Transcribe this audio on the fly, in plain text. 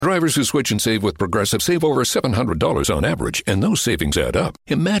Drivers who switch and save with Progressive save over $700 on average, and those savings add up.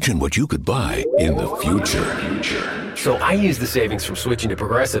 Imagine what you could buy in the future. So I used the savings from switching to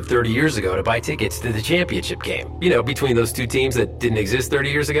Progressive 30 years ago to buy tickets to the championship game. You know, between those two teams that didn't exist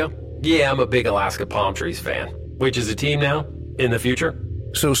 30 years ago. Yeah, I'm a big Alaska Palm Trees fan. Which is a team now, in the future.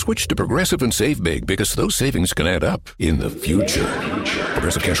 So switch to Progressive and save big, because those savings can add up in the future.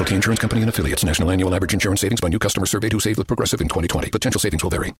 Progressive Casualty Insurance Company and Affiliates. National annual average insurance savings by new customers surveyed who saved with Progressive in 2020. Potential savings will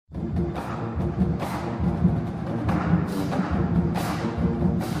vary.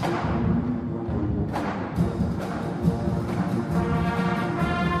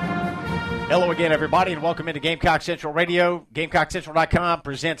 Hello again, everybody, and welcome into Gamecock Central Radio. GamecockCentral.com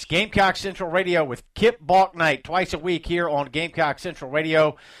presents Gamecock Central Radio with Kip Bouknight twice a week here on Gamecock Central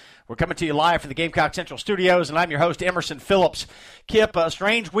Radio. We're coming to you live from the Gamecock Central studios, and I'm your host, Emerson Phillips. Kip, a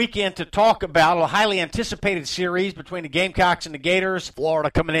strange weekend to talk about, a highly anticipated series between the Gamecocks and the Gators.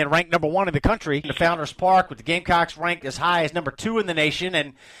 Florida coming in ranked number 1 in the country in the Founders Park, with the Gamecocks ranked as high as number 2 in the nation.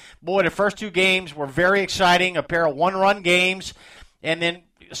 And, boy, the first two games were very exciting, a pair of one-run games, and then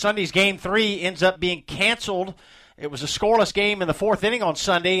Sunday's Game 3 ends up being canceled. It was a scoreless game in the fourth inning on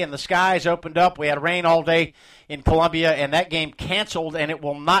Sunday, and the skies opened up. We had rain all day in Columbia, and that game canceled, and it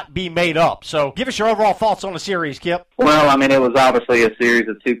will not be made up. So give us your overall thoughts on the series, Kip. Well, I mean, it was obviously a series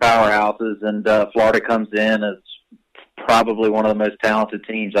of two powerhouses, and Florida comes in as probably one of the most talented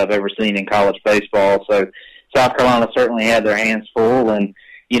teams I've ever seen in college baseball. So South Carolina certainly had their hands full and,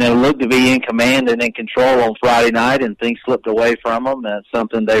 you know, looked to be in command and in control on Friday night, and things slipped away from them. That's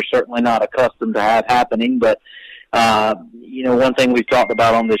something they're certainly not accustomed to have happening. But, you know, one thing we've talked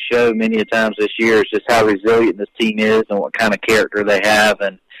about on this show many a times this year is just how resilient this team is and what kind of character they have.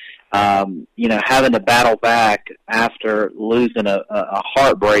 And, you know, having to battle back after losing a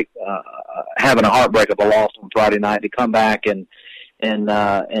heartbreak, having a heartbreak of a loss on Friday night, to come back and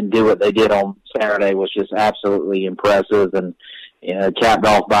do what they did on Saturday was just absolutely impressive. And, you know, capped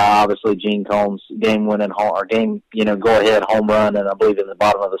off by obviously Gene Combs' go-ahead home run, and I believe in the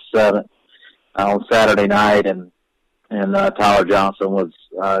bottom of the seventh on Saturday night, and Tyler Johnson was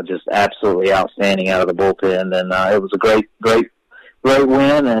just absolutely outstanding out of the bullpen, and it was a great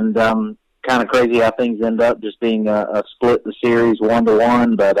win, and kind of crazy how things end up just being a split the series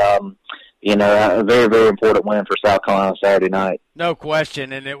 1-1, but you know, a very, very important win for South Carolina Saturday night. No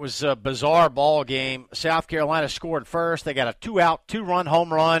question, and it was a bizarre ball game. South Carolina scored first. They got a two-run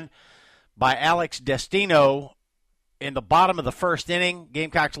home run by Alex Destino in the bottom of the first inning.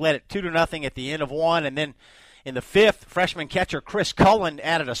 Gamecocks led it 2-0 at the end of one, and then in the fifth, freshman catcher Chris Cullen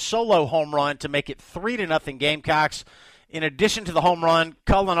added a solo home run to make it 3-0 Gamecocks. In addition to the home run,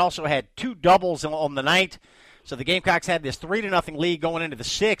 Cullen also had two doubles on the night. So the Gamecocks had this 3-0 lead going into the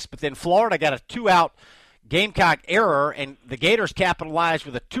sixth, but then Florida got a two-out Gamecock error, and the Gators capitalized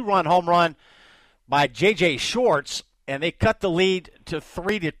with a two-run home run by J.J. Shorts, and they cut the lead to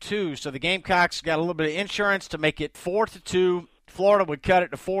 3-2. So the Gamecocks got a little bit of insurance to make it 4-2. Florida would cut it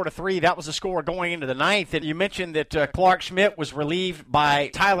to 4-3. That was the score going into the ninth. And you mentioned that Clark Schmidt was relieved by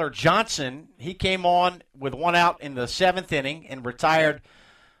Tyler Johnson. He came on with one out in the seventh inning and retired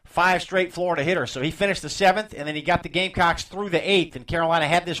 5 straight Florida hitters. So he finished the seventh, and then he got the Gamecocks through the eighth, and Carolina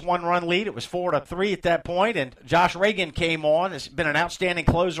had this one-run lead. It was 4-3 at that point, and Josh Reagan came on. Has been an outstanding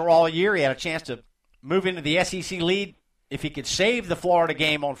closer all year. He had a chance to move into the SEC lead if he could save the Florida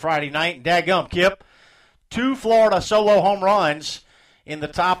game on Friday night. And daggum, Kip, 2 Florida solo home runs in the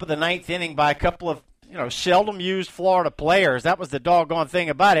top of the ninth inning by a couple of, seldom used Florida players. That was the doggone thing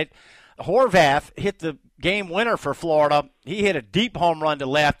about it. Horvath hit the game winner for Florida. He hit a deep home run to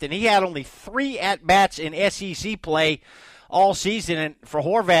left, and he had only 3 at-bats in SEC play all season. And for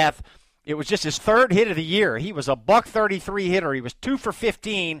Horvath, it was just his third hit of the year. He was a .133 hitter. He was 2 for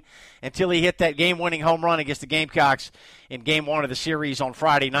 15 until he hit that game-winning home run against the Gamecocks in Game 1 of the series on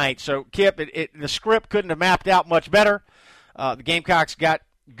Friday night. So, Kip, the script couldn't have mapped out much better. The Gamecocks got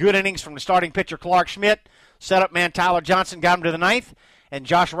good innings from the starting pitcher Clark Schmidt. Setup man Tyler Johnson got him to the ninth, and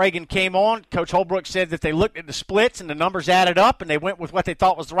Josh Reagan came on. Coach Holbrook said that they looked at the splits and the numbers added up, and they went with what they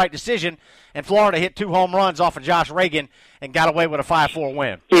thought was the right decision, and Florida hit 2 home runs off of Josh Reagan and got away with a 5-4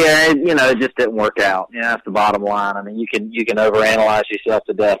 win. Yeah, it just didn't work out. That's the bottom line. I mean, you can overanalyze yourself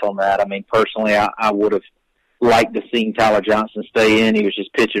to death on that. I mean, personally, I would have liked to see Tyler Johnson stay in. He was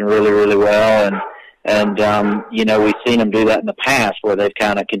just pitching really, really well, and we've seen him do that in the past where they've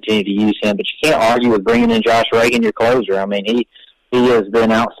kind of continued to use him, but you can't argue with bringing in Josh Reagan, your closer. I mean, he has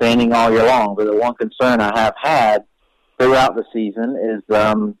been outstanding all year long, but the one concern I have had throughout the season is,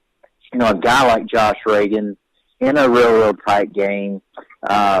 a guy like Josh Reagan in a real tight game,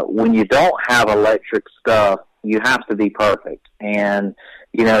 when you don't have electric stuff You have to be perfect. And,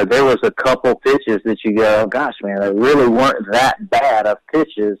 there was a couple pitches that you go, gosh, man, they really weren't that bad of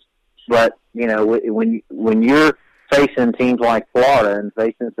pitches. But, when you're facing teams like Florida and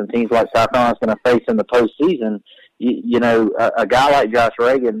facing some teams like South Carolina's going to face in the postseason, a guy like Josh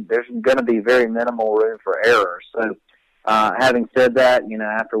Reagan, there's going to be very minimal room for error. So, having said that,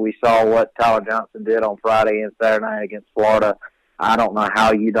 after we saw what Tyler Johnson did on Friday and Saturday night against Florida, I don't know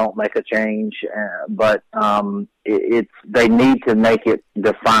how you don't make a change, but they need to make it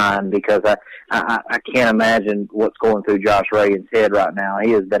defined, because I can't imagine what's going through Josh Reagan's head right now.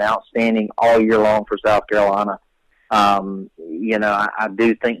 He has been outstanding all year long for South Carolina. I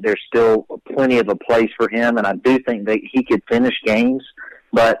do think there's still plenty of a place for him, and I do think that he could finish games,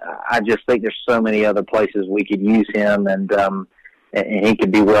 but I just think there's so many other places we could use him, and he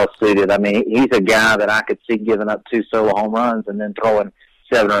could be well suited. I mean, he's a guy that I could see giving up 2 solo home runs and then throwing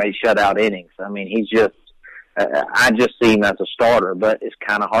 7 or 8 shutout innings. I mean, he's just, I just see him as a starter, but it's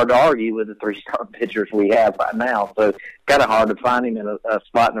kind of hard to argue with the 3-star pitchers we have right now. So it's kind of hard to find him in a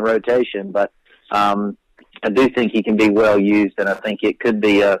spot in the rotation, but I do think he can be well used, and I think it could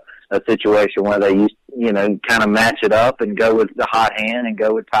be a situation where they kind of match it up and go with the hot hand and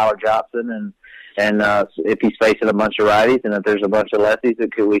go with Tyler Johnson, and if he's facing a bunch of righties, and if there's a bunch of lefties,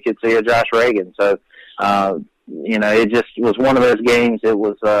 we could see a Josh Reagan. So, it just was one of those games. It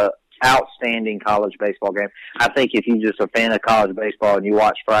was a outstanding college baseball game. I think if you're just a fan of college baseball and you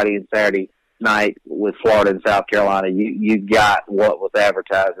watch Friday and Saturday night with Florida and South Carolina, you got what was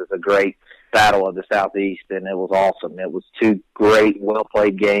advertised as a great battle of the Southeast, and it was awesome. It was 2 great,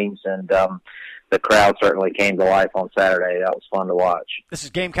 well-played games, and the crowd certainly came to life on Saturday. That was fun to watch. This is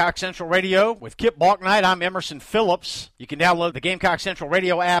Gamecock Central Radio with Kip Balknight. I'm Emerson Phillips. You can download the Gamecock Central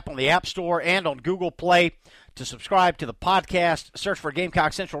Radio app on the App Store and on Google Play. To subscribe to the podcast, search for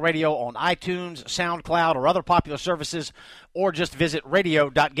Gamecock Central Radio on iTunes, SoundCloud, or other popular services, or just visit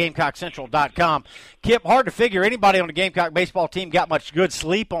radio.gamecockcentral.com. Kip, hard to figure anybody on the Gamecock baseball team got much good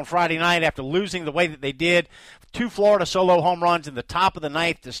sleep on Friday night after losing the way that they did. 2 Florida solo home runs in the top of the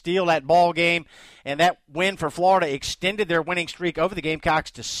ninth to steal that ball game, and that win for Florida extended their winning streak over the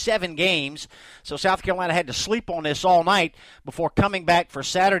Gamecocks to 7 games. So South Carolina had to sleep on this all night before coming back for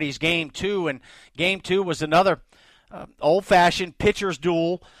Saturday's Game 2, and Game 2 was another old-fashioned pitcher's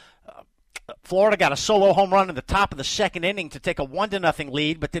duel. Florida got a solo home run in the top of the second inning to take a 1-0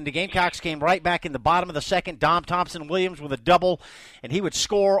 lead, but then the Gamecocks came right back in the bottom of the second. Dom Thompson-Williams with a double, and he would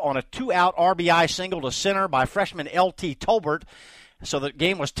score on a 2-out RBI single to center by freshman L.T. Tolbert. So the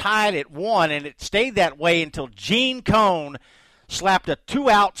game was tied at 1, and it stayed that way until Gene Cone slapped a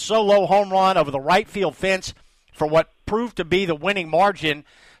 2-out solo home run over the right field fence for what proved to be the winning margin.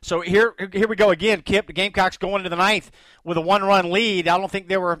 So here we go again, Kip. The Gamecocks going into the ninth with a 1-run lead. I don't think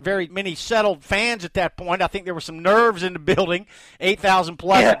there were very many settled fans at that point. I think there were some nerves in the building, 8,000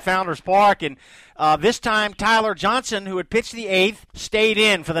 plus at Founders Park. And this time, Tyler Johnson, who had pitched the 8th, stayed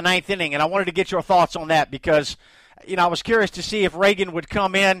in for the 9th inning. And I wanted to get your thoughts on that because, I was curious to see if Reagan would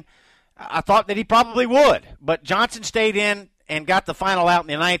come in. I thought that he probably would. But Johnson stayed in and got the final out in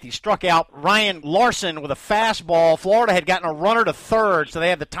the 9th. He struck out Ryan Larson with a fastball. Florida had gotten a runner to third, so they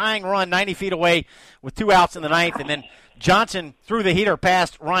had the tying run 90 feet away with 2 outs in the 9th. And then Johnson threw the heater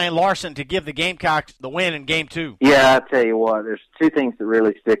past Ryan Larson to give the Gamecocks the win in Game 2. Yeah, I tell you what, there's 2 things that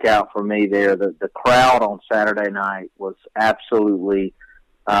really stick out for me there. The crowd on Saturday night was absolutely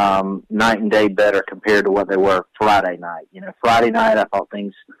night and day better compared to what they were Friday night. Friday night I thought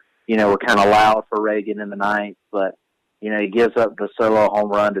things, were kind of loud for Reagan in the 9th, but he gives up the solo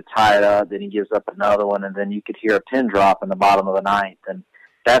home run to tie it up, then he gives up another one, and then you could hear a pin drop in the bottom of the 9th. And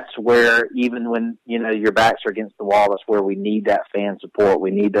that's where, even when, your backs are against the wall, that's where we need that fan support.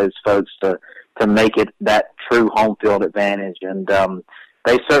 We need those folks to make it that true home field advantage. And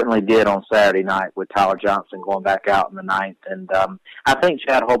they certainly did on Saturday night with Tyler Johnson going back out in the 9th. And I think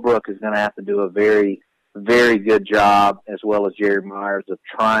Chad Holbrook is going to have to do a very, very good job, as well as Jerry Myers, of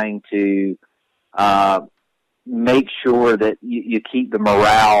trying to make sure that you keep the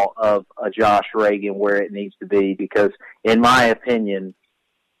morale of a Josh Reagan where it needs to be, because in my opinion,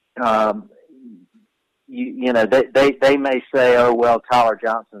 they may say, oh, well, Tyler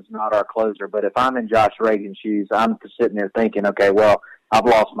Johnson's not our closer, but if I'm in Josh Reagan's shoes, I'm sitting there thinking, okay, well, I've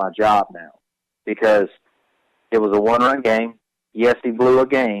lost my job now, because it was a 1-run game. Yes, he blew a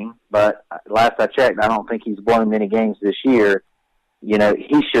game, but last I checked, I don't think he's blown many games this year.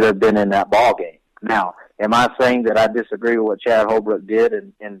 He should have been in that ball game. Now, am I saying that I disagree with what Chad Holbrook did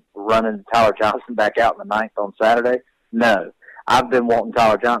in running Tyler Johnson back out in the 9th on Saturday? No. I've been wanting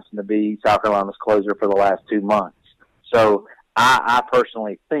Tyler Johnson to be South Carolina's closer for the last 2 months. So I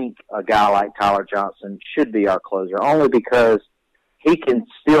personally think a guy like Tyler Johnson should be our closer, only because he can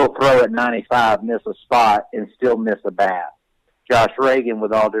still throw at 95, miss a spot, and still miss a bat. Josh Reagan,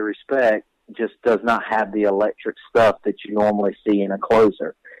 with all due respect, just does not have the electric stuff that you normally see in a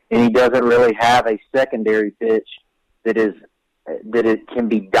closer. And he doesn't really have a secondary pitch that it can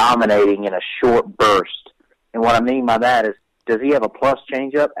be dominating in a short burst. And what I mean by that is, does he have a plus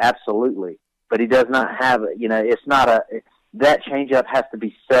changeup? Absolutely. But he does not have, it's not that changeup has to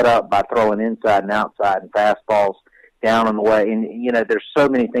be set up by throwing inside and outside and fastballs down on the way. And, there's so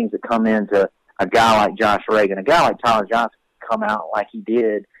many things that come into a guy like Josh Reagan. A guy like Tyler Johnson come out like he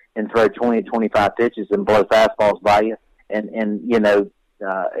did and throw 20 to 25 pitches and blow fastballs by you and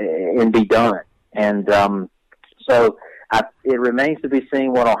be done. And so it remains to be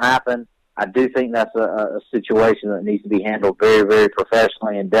seen what will happen. I do think that's a situation that needs to be handled very, very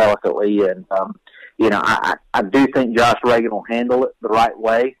professionally and delicately. And, I do think Josh Reagan will handle it the right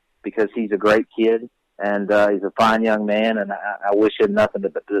way because he's a great kid and he's a fine young man. And I wish him nothing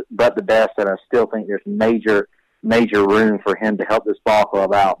but the best. And I still think there's major room for him to help this ball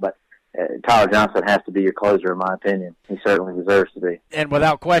club out. But Tyler Johnson has to be your closer, in my opinion. He certainly deserves to be. And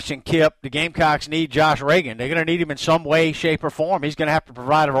without question, Kip, the Gamecocks need Josh Reagan. They're going to need him in some way, shape, or form. He's going to have to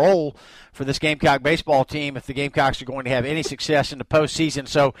provide a role for this Gamecock baseball team if the Gamecocks are going to have any success in the postseason.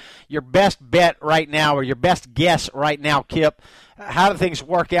 So your best bet right now, or your best guess right now, Kip, how do things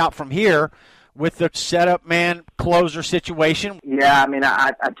work out from here with the setup man closer situation? Yeah,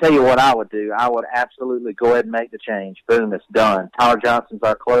 I tell you what I would do. I would absolutely go ahead and make the change. Boom, it's done. Tyler Johnson's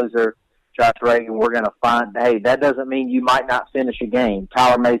our closer. Josh Reagan, we're going to find, hey, that doesn't mean you might not finish a game.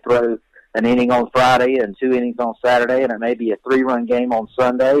 Tyler may throw an inning on Friday and 2 innings on Saturday, and it may be a 3-run game on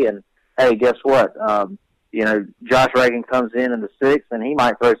Sunday. And, hey, guess what? Josh Reagan comes in the 6th, and he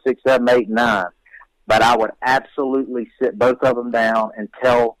might throw 6, 7, 8, 9. But I would absolutely sit both of them down and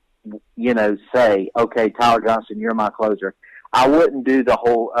say, okay, Tyler Johnson, you're my closer. I wouldn't do the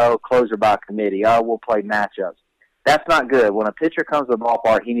whole, closer by committee. We'll play matchups. That's not good. When a pitcher comes to the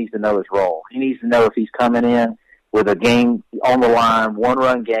ballpark, he needs to know his role. He needs to know if he's coming in with a game on the line,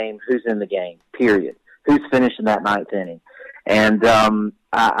 1-run game, who's in the game, period. Who's finishing that 9th inning. And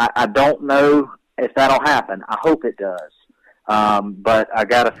I don't know if that'll happen. I hope it does. But I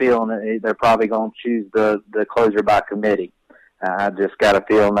got a feeling that they're probably going to choose the closer by committee. I just got a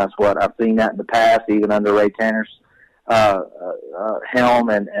feeling that's what I've seen that in the past, even under Ray Tanner's helm,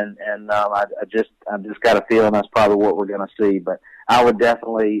 and I just got a feeling that's probably what we're going to see. But I would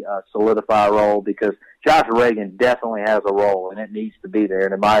definitely solidify a role because Josh Reagan definitely has a role, and it needs to be there.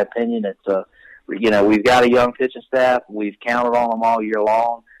 And in my opinion, it's we've got a young pitching staff. We've counted on them all year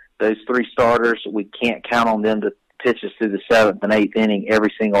long. Those 3 starters, we can't count on them to pitch us through the 7th and 8th inning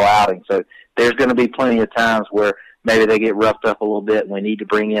every single outing. So there's going to be plenty of times where maybe they get roughed up a little bit, and we need to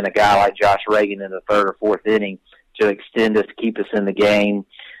bring in a guy like Josh Reagan in the 3rd or 4th inning to extend us, keep us in the game,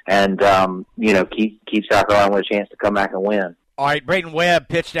 and keep South Carolina with a chance to come back and win. All right, Braden Webb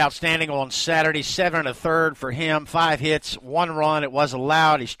pitched outstanding on Saturday, 7 1/3 for him, 5 hits, 1 run. It was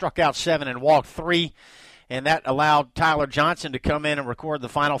allowed. He struck out 7 and walked 3, and that allowed Tyler Johnson to come in and record the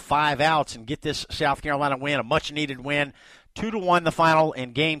final 5 outs and get this South Carolina win, a much-needed win. 2-1 the final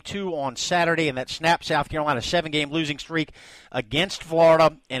in Game 2 on Saturday, and that snapped South Carolina's 7-game losing streak against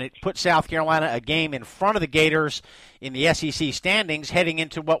Florida, and it put South Carolina a game in front of the Gators in the SEC standings heading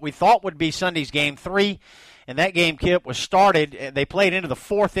into what we thought would be Sunday's Game 3. And that game, Kip, was started. They played into the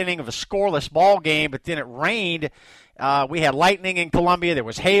 4th inning of a scoreless ball game, but then it rained. We had lightning in Columbia. There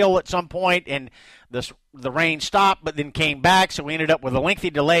was hail at some point, and the rain stopped but then came back, so we ended up with a lengthy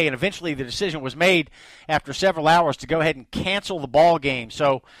delay, and eventually the decision was made after several hours to go ahead and cancel the ball game.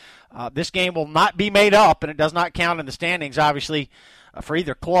 So this game will not be made up, and it does not count in the standings, obviously, for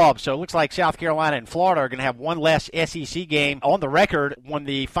either club. So it looks like South Carolina and Florida are going to have one less SEC game on the record when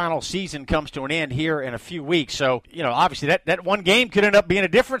the final season comes to an end here in a few weeks. So, obviously that one game could end up being a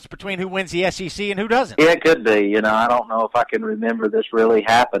difference between who wins the SEC and who doesn't. Yeah, it could be. I don't know if I can remember this really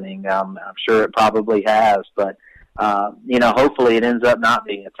happening. I'm sure it probably has, but, hopefully it ends up not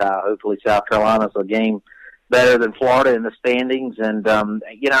being a tie. Hopefully South Carolina's a game better than Florida in the standings. And,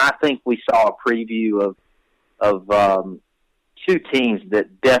 I think we saw a preview of 2 teams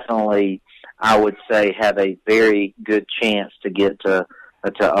that definitely, I would say, have a very good chance to get to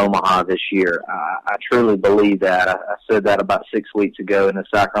Omaha this year. I truly believe that. I said that about 6 weeks ago in the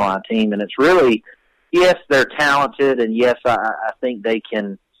South Carolina team, and it's really, yes, they're talented, and yes, I think they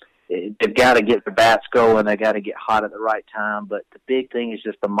can. They've got to get the bats going. They've got to get hot at the right time. But the big thing is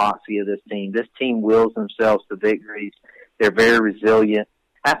just the moxie of this team. This team wills themselves to victories. They're very resilient.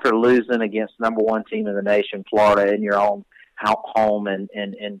 After losing against number 1 team in the nation, Florida, in your own home and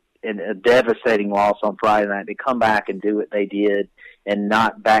a devastating loss on Friday night, to come back and do what they did and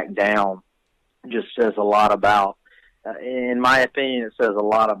not back down just says a lot about, in my opinion, it says a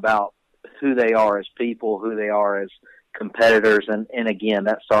lot about who they are as people, who they are as competitors, and again,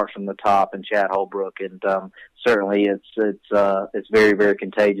 that starts from the top and Chad Holbrook, and certainly it's very, very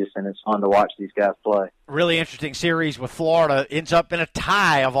contagious, and it's fun to watch these guys play. Really interesting series with Florida. Ends up in a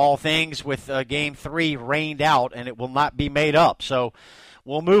tie of all things, with Game 3 rained out, and it will not be made up. So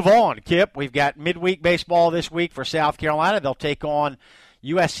we'll move on, Kip. We've got midweek baseball this week for South Carolina. They'll take on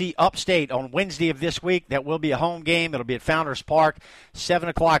USC Upstate on Wednesday of this week. That will be a home game. It'll be at Founders Park, 7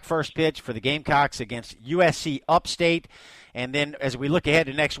 o'clock first pitch for the Gamecocks against USC Upstate. And then as we look ahead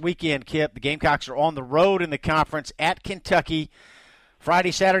to next weekend, Kip, the Gamecocks are on the road in the conference at Kentucky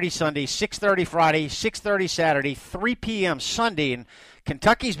Friday, Saturday, Sunday, 6:30 Friday, 6:30 Saturday, 3 p.m. Sunday. And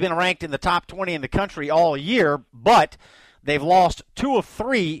Kentucky's been ranked in the top 20 in the country all year, but they've lost 2 of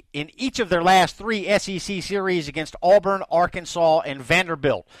 3 in each of their last 3 SEC series against Auburn, Arkansas, and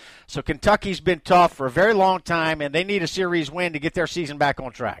Vanderbilt. So Kentucky's been tough for a very long time, and they need a series win to get their season back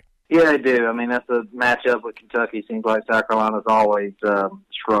on track. Yeah, they do. I mean, that's a matchup with Kentucky. Seems like South Carolina's always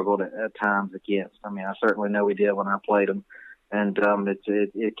struggled at times against. I mean, I certainly know we did when I played them, and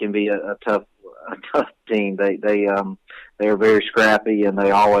it can be a tough team. They are very scrappy, and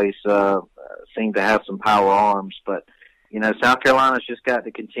they always seem to have some power arms, but you know, South Carolina's just got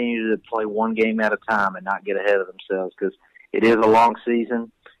to continue to play one game at a time and not get ahead of themselves, because it is a long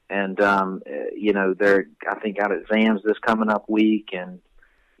season. And, you know, I think got exams this coming up week, and,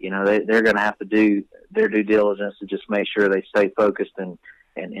 you know, they're going to have to do their due diligence to just make sure they stay focused and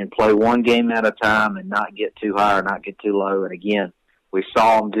play one game at a time and not get too high or not get too low. And again, we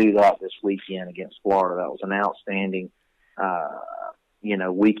saw them do that this weekend against Florida. That was an outstanding, you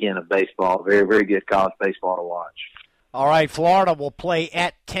know, weekend of baseball. Very, very good college baseball to watch. All right, Florida will play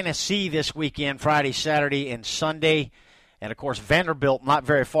at Tennessee this weekend, Friday, Saturday, and Sunday. And, of course, Vanderbilt not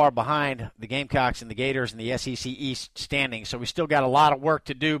very far behind the Gamecocks and the Gators in the SEC East standings. So we still got a lot of work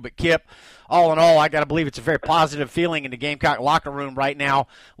to do. But, Kip, all in all, I got to believe it's a very positive feeling in the Gamecock locker room right now,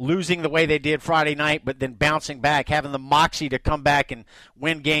 losing the way they did Friday night, but then bouncing back, having the moxie to come back and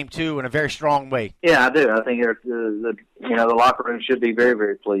win Game 2 in a very strong way. Yeah, I do. I think the locker room should be very,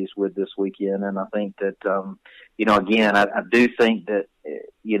 very pleased with this weekend. And I think that, you know, again, I do think that,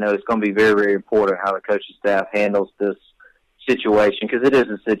 you know, it's going to be very, very important how the coaching staff handles this situation, because it is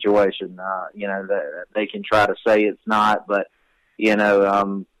a situation. You know, that they can try to say it's not, but you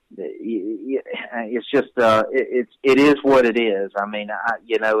know, it's just it is what it is. I mean,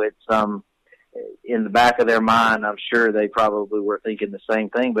 you know, it's in the back of their mind, I'm sure they probably were thinking the same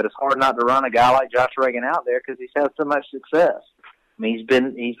thing. But it's hard not to run a guy like Josh Reagan out there because he's had so much success. I mean,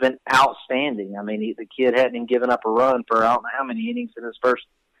 he's been outstanding. I mean, the kid hadn't even given up a run for I don't know how many innings in his first,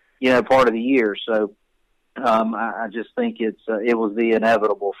 you know, part of the year. So. I just think it was the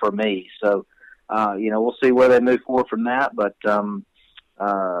inevitable for me. So, you know, we'll see where they move forward from that. But,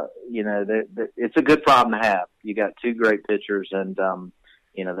 you know, it's a good problem to have. You got 2 great pitchers, and,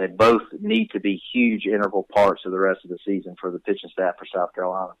 you know, they both need to be huge integral parts of the rest of the season for the pitching staff for South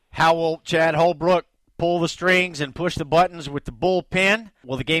Carolina. How will Chad Holbrook pull the strings and push the buttons with the bullpen?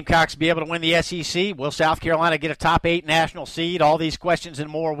 Will the Gamecocks be able to win the SEC? Will South Carolina get a top 8 national seed? All these questions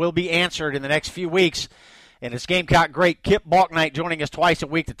and more will be answered in the next few weeks. And it's Gamecock great Kip Bouknight joining us twice a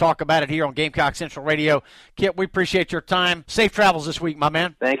week to talk about it here on Gamecock Central Radio. Kip, we appreciate your time. Safe travels this week, my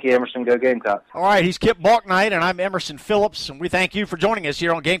man. Thank you, Emerson. Go Gamecocks. All right, he's Kip Bouknight, and I'm Emerson Phillips, and we thank you for joining us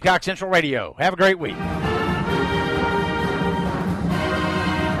here on Gamecock Central Radio. Have a great week.